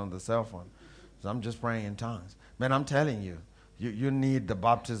someone on the cell phone. So I'm just praying in tongues. Man, I'm telling you, you need the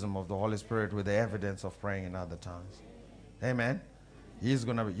baptism of the Holy Spirit with the evidence of praying in other tongues. Amen. He's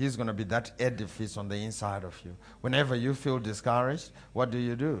gonna be that edifice on the inside of you. Whenever you feel discouraged, what do?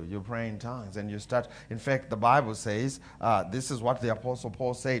 You pray in tongues and you start. In fact, the Bible says, this is what the Apostle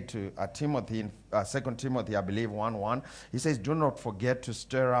Paul said to Timothy in 2 Timothy, I believe, 1:1. He says, do not forget to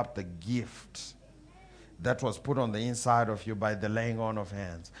stir up the gift that was put on the inside of you by the laying on of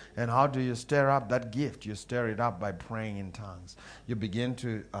hands. And how do you stir up that gift? You stir it up by praying in tongues. You begin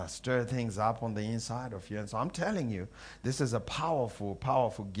to stir things up on the inside of you. And so I'm telling you, this is a powerful,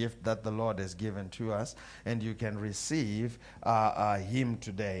 powerful gift that the Lord has given to us. And you can receive Him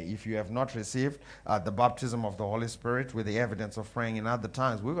today. If you have not received the baptism of the Holy Spirit with the evidence of praying in other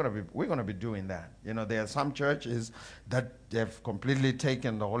tongues, we're going to be doing that. There are some churches that have completely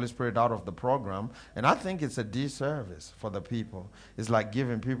taken the Holy Spirit out of the program, and I think it's a disservice for the people. It's like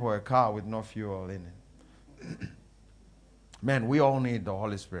giving people a car with no fuel in it. Man, we all need the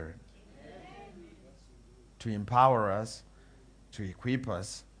Holy Spirit to empower us, to equip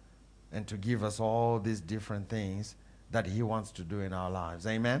us, and to give us all these different things that He wants to do in our lives.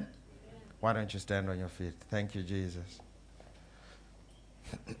 Amen? Why don't you stand on your feet? Thank you, Jesus.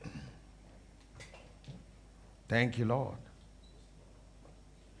 Thank you, Lord.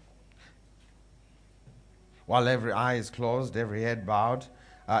 While every eye is closed, every head bowed,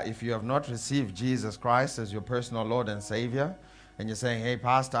 if you have not received Jesus Christ as your personal Lord and Savior, and you're saying, hey,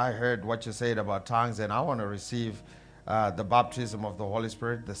 Pastor, I heard what you said about tongues, and I want to receive the baptism of the Holy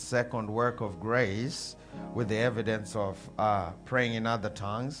Spirit, the second work of grace, with the evidence of praying in other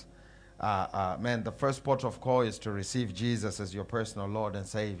tongues, man, the first port of call is to receive Jesus as your personal Lord and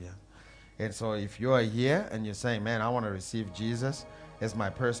Savior. And so if you are here and you're saying, man, I want to receive Jesus as my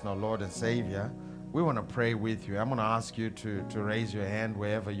personal Lord and Savior, we want to pray with you. I'm going to ask you to raise your hand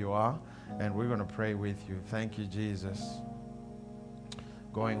wherever you are, and we're going to pray with you. Thank you, Jesus.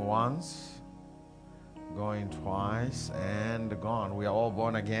 Going once, going twice, and gone. We are all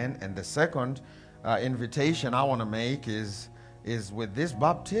born again. And the second invitation I want to make is with this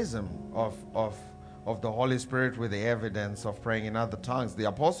baptism of the Holy Spirit with the evidence of praying in other tongues. The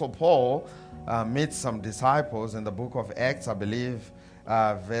Apostle Paul meets some disciples in the book of Acts, I believe,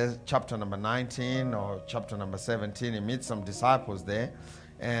 chapter number 19 or chapter number 17. He meets some disciples there,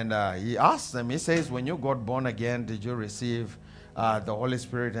 and he asks them, he says, when you got born again, did you receive the Holy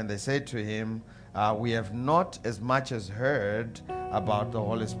Spirit? And they said to him, we have not as much as heard about the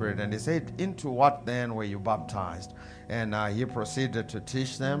Holy Spirit. And he said, into what then were you baptized? And he proceeded to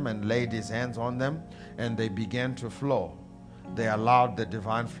teach them and laid his hands on them, and they began to flow. They allowed the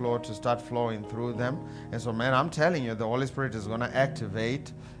divine flow to start flowing through them. And so, man, I'm telling you, the Holy Spirit is going to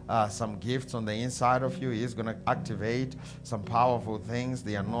activate some gifts on the inside of you. He's going to activate some powerful things,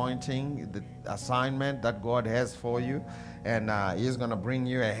 the anointing, the assignment that God has for you. And He's going to bring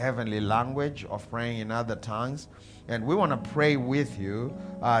you a heavenly language of praying in other tongues. And we want to pray with you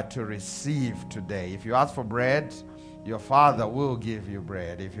to receive today. If you ask for bread, your Father will give you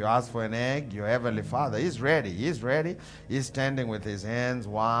bread. If you ask for an egg, your Heavenly Father is ready. He's ready. He's standing with His hands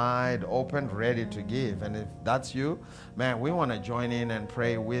wide open, ready to give. And if that's you, man, we want to join in and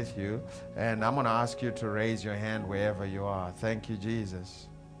pray with you. And I'm going to ask you to raise your hand wherever you are. Thank you, Jesus.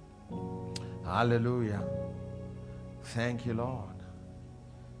 Hallelujah. Thank you, Lord.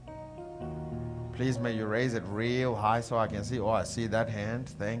 Please may you raise it real high so I can see. Oh, I see that hand.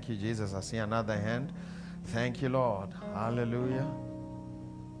 Thank you, Jesus. I see another hand. Thank you, Lord. Hallelujah.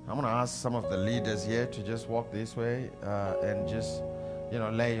 I'm going to ask some of the leaders here to just walk this way and just,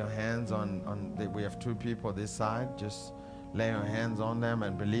 lay your hands we have 2 people this side. Just lay your hands on them,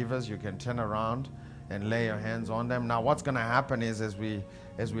 and believers, you can turn around and lay your hands on them. Now, what's going to happen is as we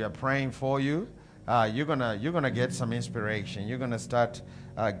are praying for you, you're gonna get some inspiration. You're gonna start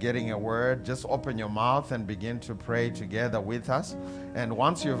getting a word. Just open your mouth and begin to pray together with us. And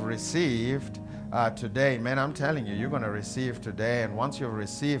once you've received today, man, I'm telling you, you're gonna receive today. And once you've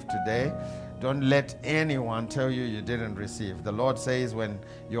received today, don't let anyone tell you you didn't receive. The Lord says when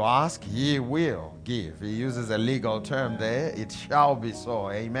you ask, He will give. He uses a legal term there. It shall be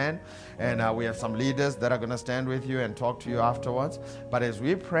so. Amen. And we have some leaders that are going to stand with you and talk to you afterwards. But as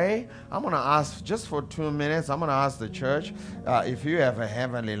we pray, I'm going to ask, just for 2 minutes, I'm going to ask the church, if you have a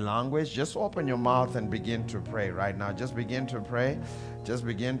heavenly language, just open your mouth and begin to pray right now. Just begin to pray. Just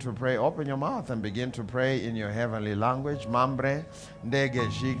begin to pray. Open your mouth and begin to pray in your heavenly language. Mambre ndege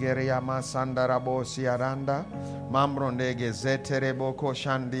jigeria masandarabo siaranda. Mambro ndege zeterebo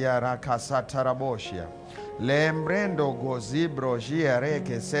koshandia rakasataraboshia. Lembrendo gozibro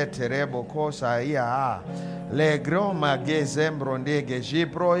jiareke seterebo kosa ia. Le groma gezembro ndege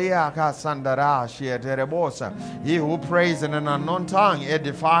jibro ia kasandara shieterebosa. He who prays in an unknown tongue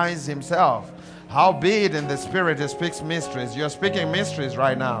edifies himself. Howbeit in the Spirit he speaks mysteries. You're speaking mysteries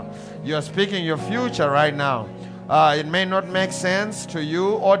right now. You're speaking your future right now. It may not make sense to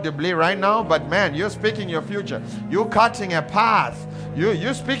you audibly right now, but man, you're speaking your future. You're cutting a path.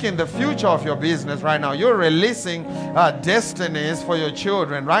 You're speaking the future of your business right now. You're releasing destinies for your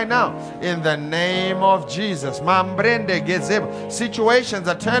children right now. In the name of Jesus. Situations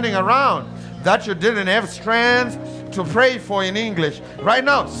are turning around that you didn't have strength to pray for in English. Right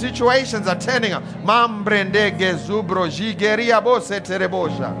now, situations are turning up. Mambrende gezubro jigeria bose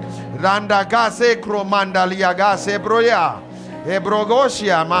terebosha. Randa gase kromandalia gase broya.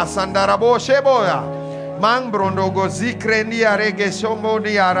 Ebrogoshia masandarabo sheboya. Mangbrondo gozikrendia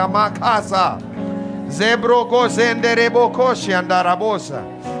regeshomonia ramakasa. Zebro gozenderebo koshi andarabosa.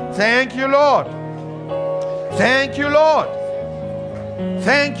 Thank you, Lord. Thank you, Lord.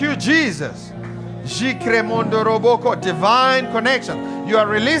 Thank you, Jesus. Divine connection. You are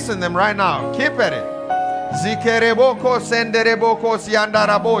releasing them right now. Keep at it.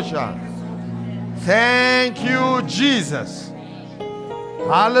 Thank you, Jesus.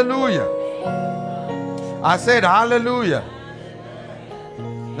 Hallelujah. I said hallelujah.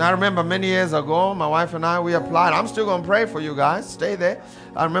 Now, I remember many years ago, my wife and I, we applied. I'm still going to pray for you guys. Stay there.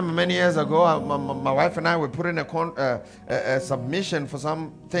 I remember many years ago, my wife and I were put in a submission for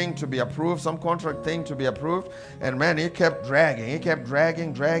something to be approved, some contract thing to be approved. And man, it kept dragging. It kept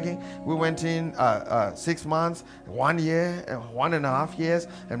dragging. We went in 6 months, 1 year, 1.5 years.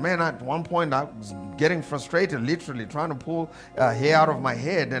 And man, at one point, I was getting frustrated, literally trying to pull hair out of my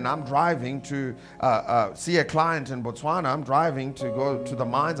head. And I'm driving to see a client in Botswana. I'm driving to go to the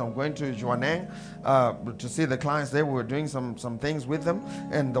mines. I'm going to Joaneng to see the clients there. We were doing some things with them.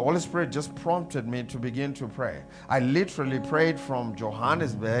 And the Holy Spirit just prompted me to begin to pray. I literally prayed from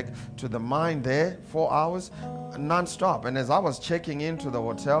Johannesburg to the mine there, 4 hours, non-stop. And as I was checking into the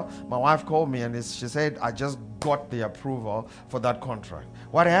hotel, my wife called me and she said, I just got the approval for that contract.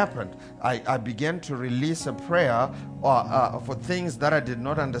 What happened? I began to release a prayer for things that I did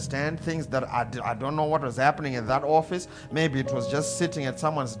not understand, things that I don't know what was happening in that office. Maybe it was just sitting at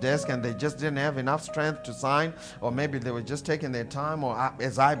someone's desk and they just didn't have enough strength to sign, or maybe they were just taking their time. Or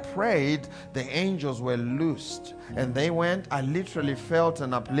as I prayed, the angels were loosed and they went. I literally felt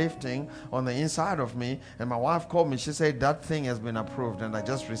an uplifting on the inside of me, and my wife called me. She said that thing has been approved, and I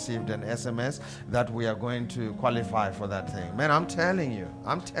just received an SMS that we are going to qualify for that thing. Man, I'm telling you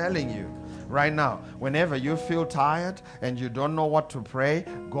right now, whenever you feel tired and you don't know what to pray,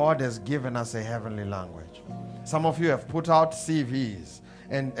 God has given us a heavenly language. Some of you have put out CVs.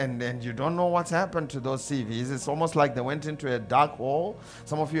 And you don't know what's happened to those CVs. It's almost like they went into a dark hole.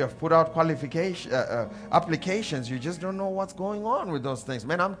 Some of you have put out applications. You just don't know what's going on with those things.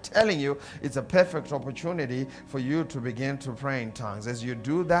 Man, I'm telling you, it's a perfect opportunity for you to begin to pray in tongues. As you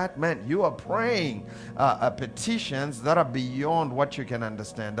do that, man, you are praying petitions that are beyond what you can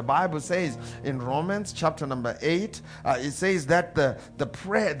understand. The Bible says in Romans chapter number 8, it says that the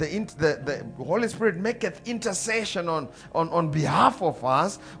Holy Spirit maketh intercession on behalf of us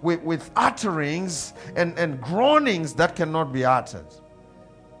with utterings and groanings that cannot be uttered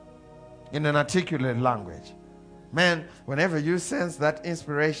in an articulate language. Man, whenever you sense that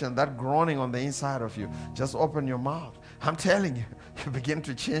inspiration, that groaning on the inside of you, just open your mouth. I'm telling you, you begin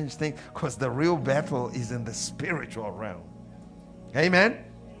to change things, because the real battle is in the spiritual realm. Amen.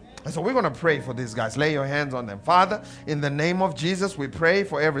 And so we're going to pray for these guys. Lay your hands on them. Father, in the name of Jesus, we pray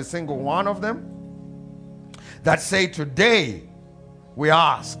for every single one of them that say today we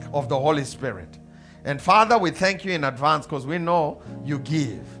ask of the Holy Spirit. And Father, we thank you in advance because we know you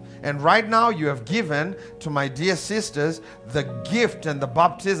give. And right now you have given to my dear sisters the gift and the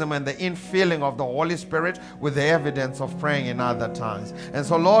baptism and the infilling of the Holy Spirit with the evidence of praying in other tongues. And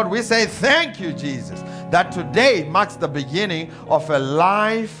so Lord, we say thank you, Jesus, that today marks the beginning of a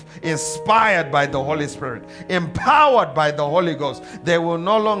life inspired by the Holy Spirit, empowered by the Holy Ghost. They will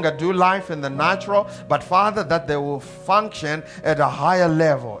no longer do life in the natural, but Father, that they will function at a higher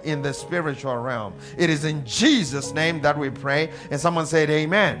level in the spiritual realm. It is in Jesus' name that we pray. And someone said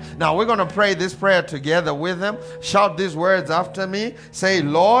amen. Now we're going to pray this prayer together with them. Shout these words after me. Say,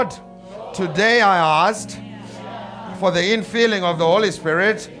 Lord, today I asked for the infilling of the Holy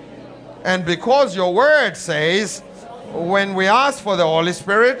Spirit. And because your word says, when we ask for the Holy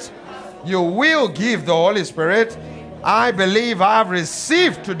Spirit, you will give the Holy Spirit. I believe I have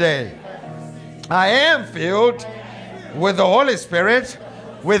received today. I am filled with the Holy Spirit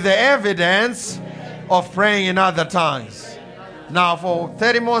with the evidence of praying in other tongues. Now for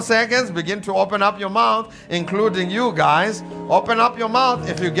 30 more seconds, begin to open up your mouth, including you guys. Open up your mouth.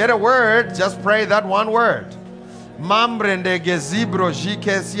 If you get a word, just pray that one word. Mambrende gezibro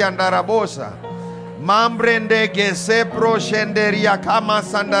jike siandarabosa. Mambrende gesepro shenderia kama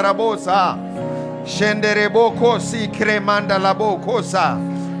sandarabosa. Shendereboko si kremanda labokosa.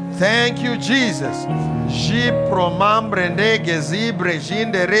 Thank you, Jesus. Jipro mambrende gezibre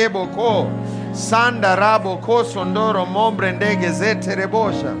jindereboko. Sandarabo kosondoro mombrende gezete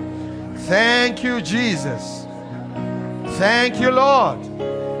rebosha. Thank you, Jesus. Thank you, Lord.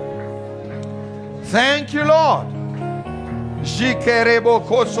 Thank you, Lord. Jikerebo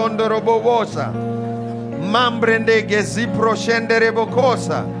kosondoro bobosa. Mambrende gezipro shenderebo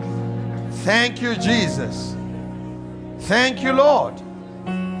kosa. Thank you, Jesus. Thank you, Lord.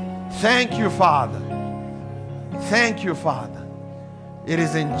 Thank you, Father. Thank you, Father. It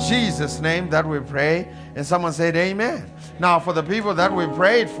is in Jesus' name that we pray. And someone said amen. Now for the people that we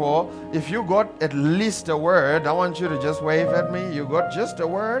prayed for, if you got at least a word, I want you to just wave at me. You got just a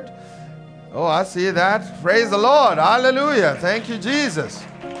word? Oh, I see that. Praise the Lord. Hallelujah. Thank you, Jesus.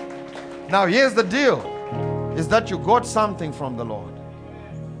 Now here's the deal. Is that you got something from the Lord.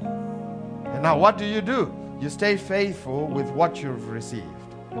 And now what do? You stay faithful with what you've received.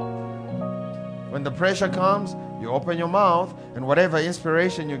 When the pressure comes, you open your mouth, and whatever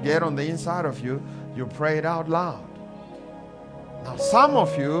inspiration you get on the inside of you, you pray it out loud. Now, some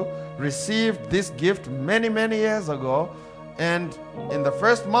of you received this gift many, many years ago, and in the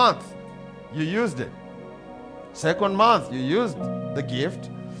first month, you used it. Second month, you used the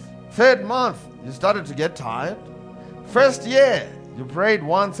gift. Third month, you started to get tired. First year, you prayed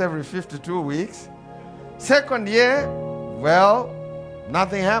once every 52 weeks. Second year, well,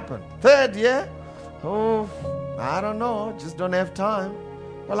 nothing happened. Third year, oh, I don't know, just don't have time.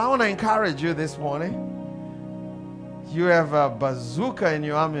 Well, I want to encourage you this morning. You have a bazooka in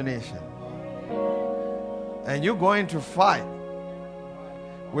your ammunition. And you're going to fight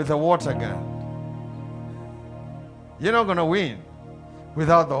with a water gun. You're not going to win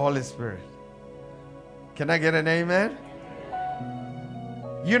without the Holy Spirit. Can I get an amen?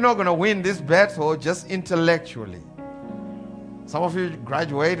 You're not going to win this battle just intellectually. Some of you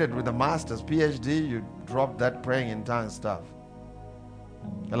graduated with a master's, PhD, you dropped that praying in tongues stuff.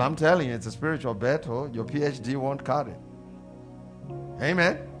 Well, I'm telling you, it's a spiritual battle. Your PhD won't cut it.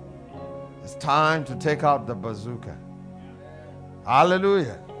 Amen? It's time to take out the bazooka.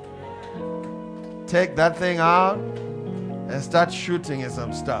 Hallelujah. Take that thing out and start shooting at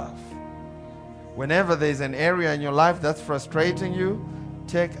some stuff. Whenever there's an area in your life that's frustrating you,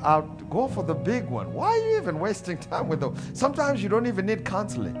 go for the big one. Why are you even wasting time with those? Sometimes you don't even need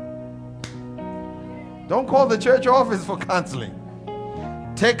counseling. Don't call the church office for counseling.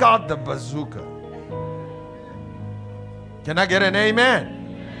 Take out the bazooka. Can I get an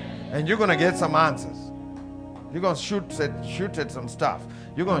amen? And you're going to get some answers. You're going to shoot at some stuff.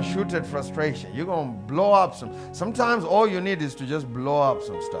 You're going to shoot at frustration. You're going to blow up some. Sometimes all you need is to just blow up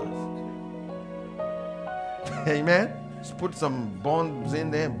some stuff. Amen? Just put some bombs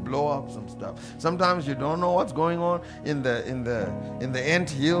in there and blow up some stuff. Sometimes you don't know what's going on in the ant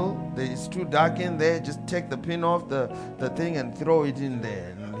hill. It's too dark in there. Just take the pin off the thing and throw it in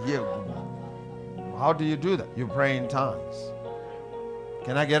there. And here, how do you do that? You pray in tongues.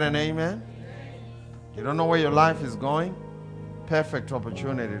 Can I get an amen? You don't know where your life is going? Perfect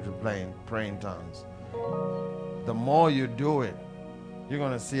opportunity to pray in tongues. The more you do it, you're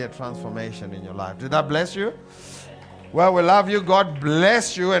going to see a transformation in your life. Did that bless you? Well, we love you. God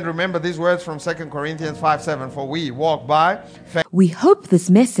bless you. And remember these words from 2 Corinthians 5:7. For we walk by faith. We hope this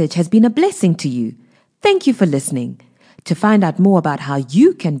message has been a blessing to you. Thank you for listening. To find out more about how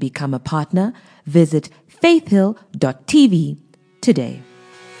you can become a partner, visit faithhill.tv today.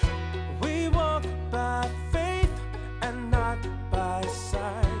 We walk by faith and not by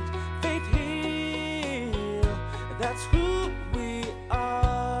sight. Faith Hill, that's who